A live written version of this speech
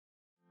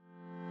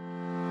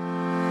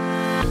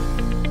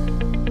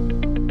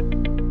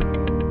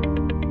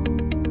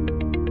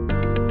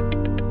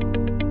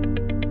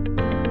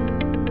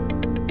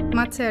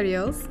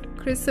Materials: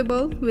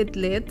 crucible with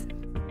lid,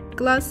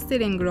 glass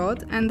stirring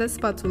rod and a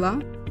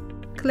spatula,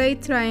 clay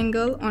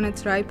triangle on a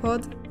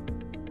tripod,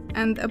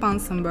 and a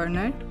Bunsen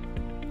burner,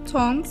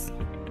 tongs,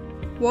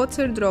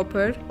 water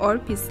dropper or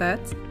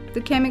pisette.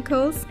 The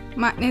chemicals: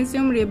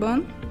 magnesium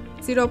ribbon,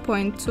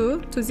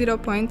 0.2 to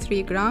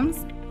 0.3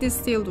 grams,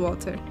 distilled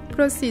water.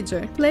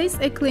 Procedure: place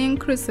a clean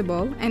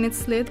crucible and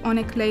its lid on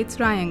a clay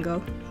triangle,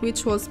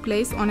 which was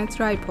placed on a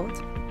tripod.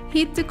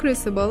 Heat the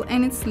crucible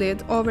and its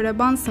lid over a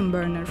Bunsen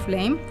burner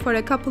flame for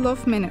a couple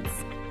of minutes.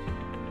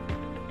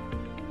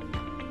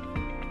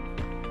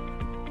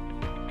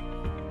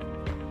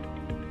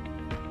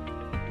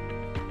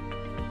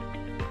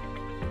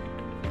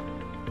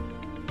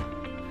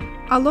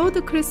 Allow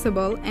the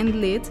crucible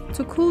and lid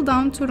to cool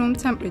down to room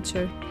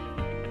temperature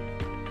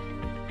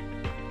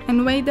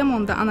and weigh them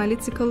on the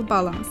analytical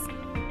balance.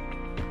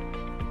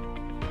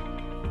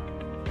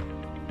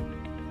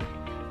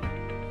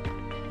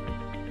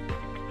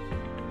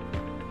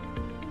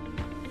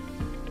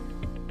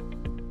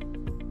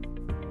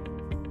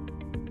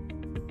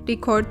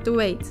 Record the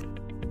weight.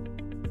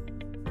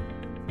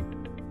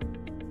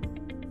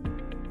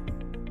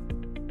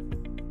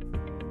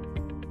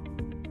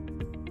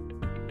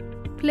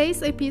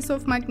 Place a piece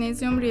of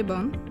magnesium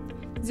ribbon,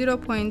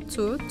 0.2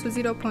 to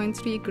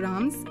 0.3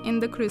 grams, in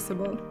the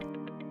crucible.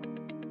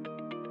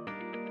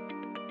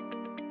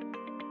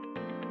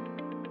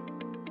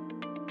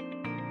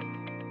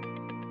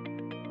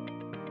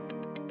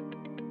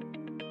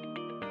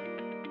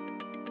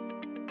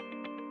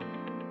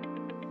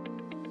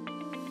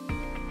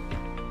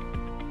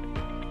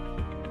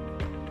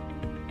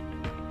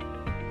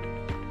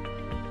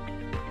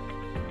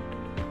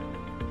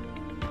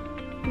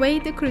 Weigh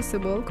the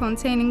crucible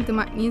containing the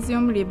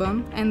magnesium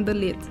ribbon and the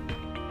lid.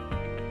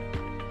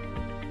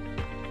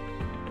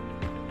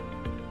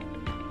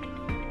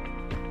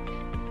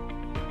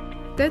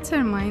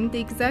 Determine the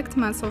exact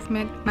mass of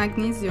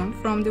magnesium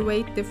from the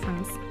weight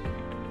difference.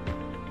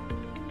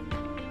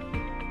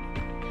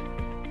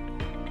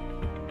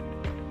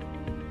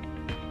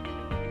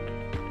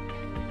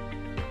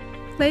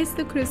 Place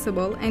the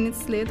crucible and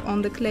its lid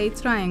on the clay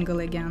triangle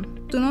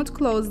again. Do not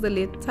close the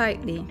lid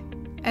tightly.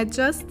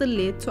 Adjust the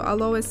lid to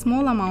allow a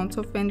small amount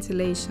of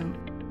ventilation.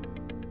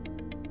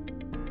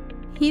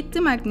 Heat the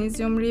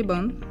magnesium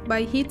ribbon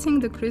by heating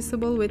the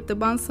crucible with the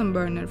Bunsen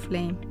burner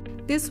flame.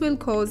 This will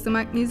cause the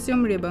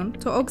magnesium ribbon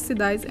to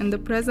oxidize in the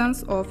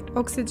presence of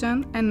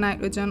oxygen and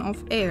nitrogen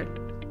of air.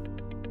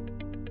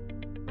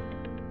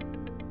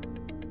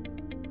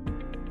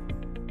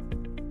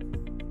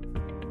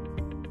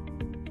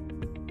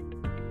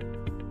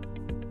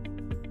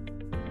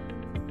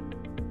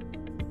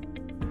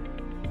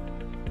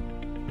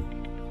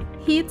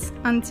 Heat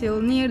until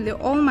nearly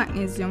all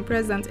magnesium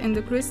present in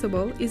the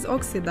crucible is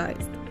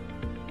oxidized.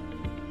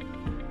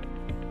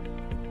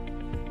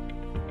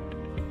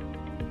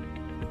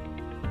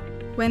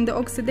 When the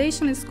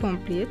oxidation is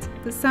complete,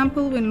 the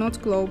sample will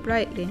not glow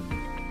brightly.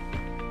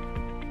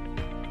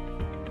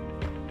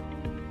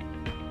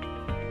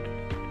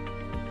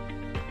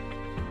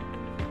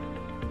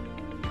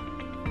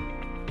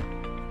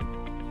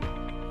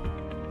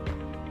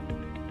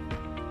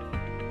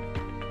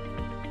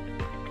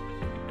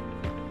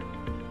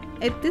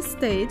 At this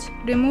stage,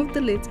 remove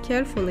the lid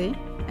carefully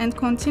and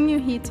continue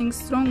heating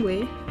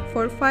strongly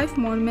for 5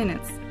 more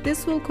minutes.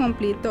 This will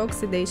complete the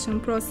oxidation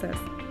process.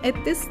 At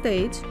this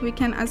stage, we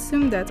can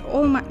assume that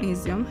all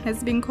magnesium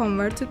has been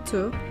converted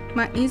to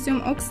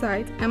magnesium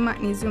oxide and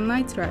magnesium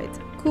nitride.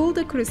 Cool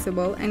the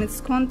crucible and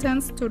its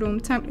contents to room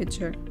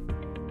temperature.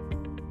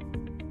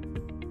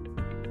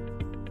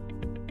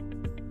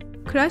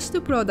 Crush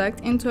the product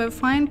into a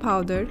fine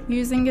powder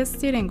using a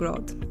stirring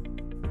rod.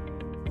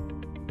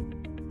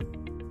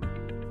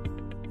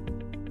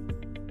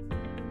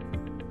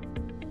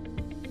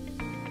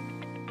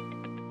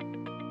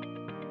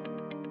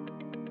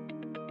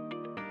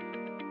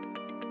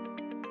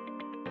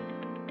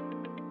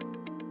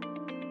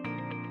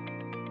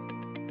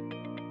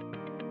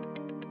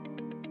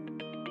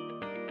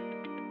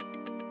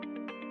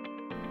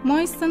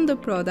 Moisten the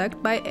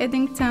product by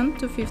adding 10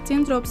 to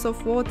 15 drops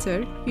of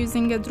water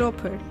using a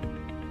dropper.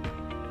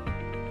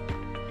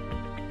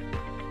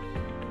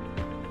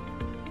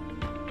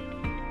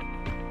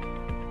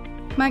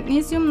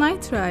 Magnesium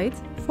nitride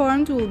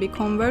formed will be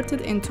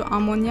converted into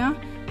ammonia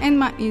and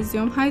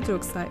magnesium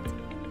hydroxide.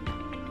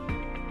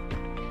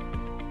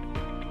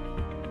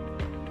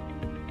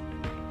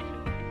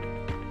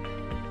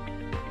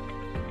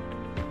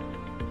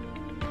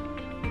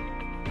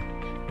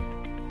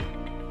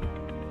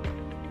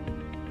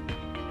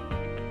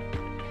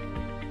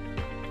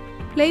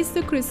 Place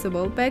the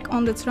crucible back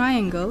on the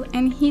triangle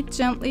and heat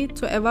gently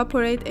to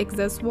evaporate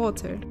excess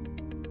water.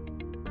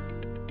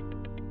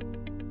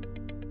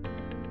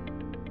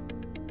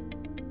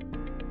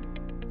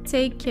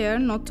 Take care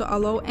not to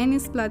allow any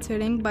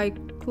splattering by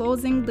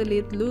closing the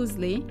lid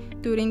loosely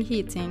during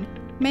heating.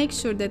 Make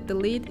sure that the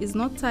lid is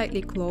not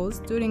tightly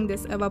closed during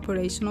this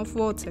evaporation of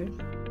water.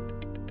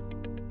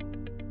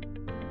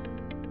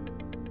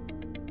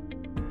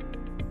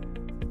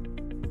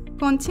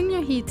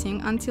 Continue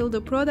heating until the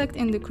product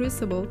in the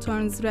crucible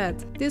turns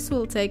red. This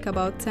will take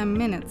about 10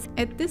 minutes.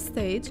 At this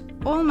stage,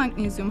 all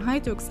magnesium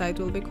hydroxide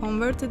will be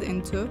converted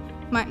into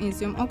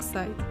magnesium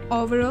oxide.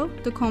 Overall,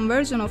 the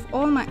conversion of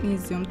all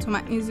magnesium to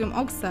magnesium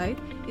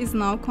oxide is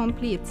now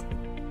complete.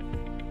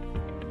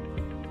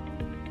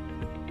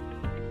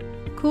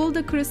 Cool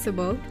the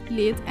crucible,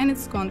 lid and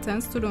its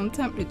contents to room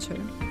temperature.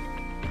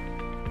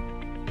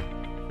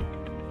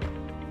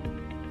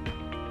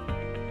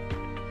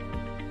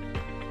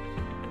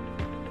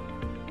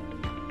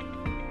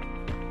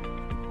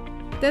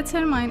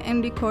 Determine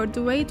and record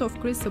the weight of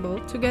crucible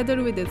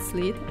together with its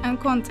lid and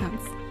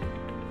contents.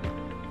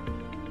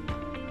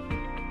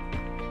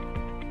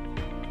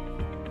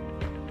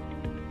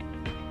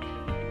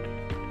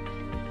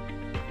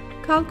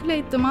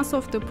 Calculate the mass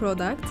of the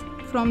product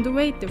from the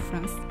weight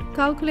difference.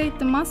 Calculate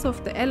the mass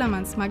of the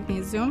elements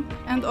magnesium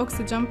and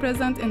oxygen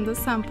present in the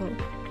sample.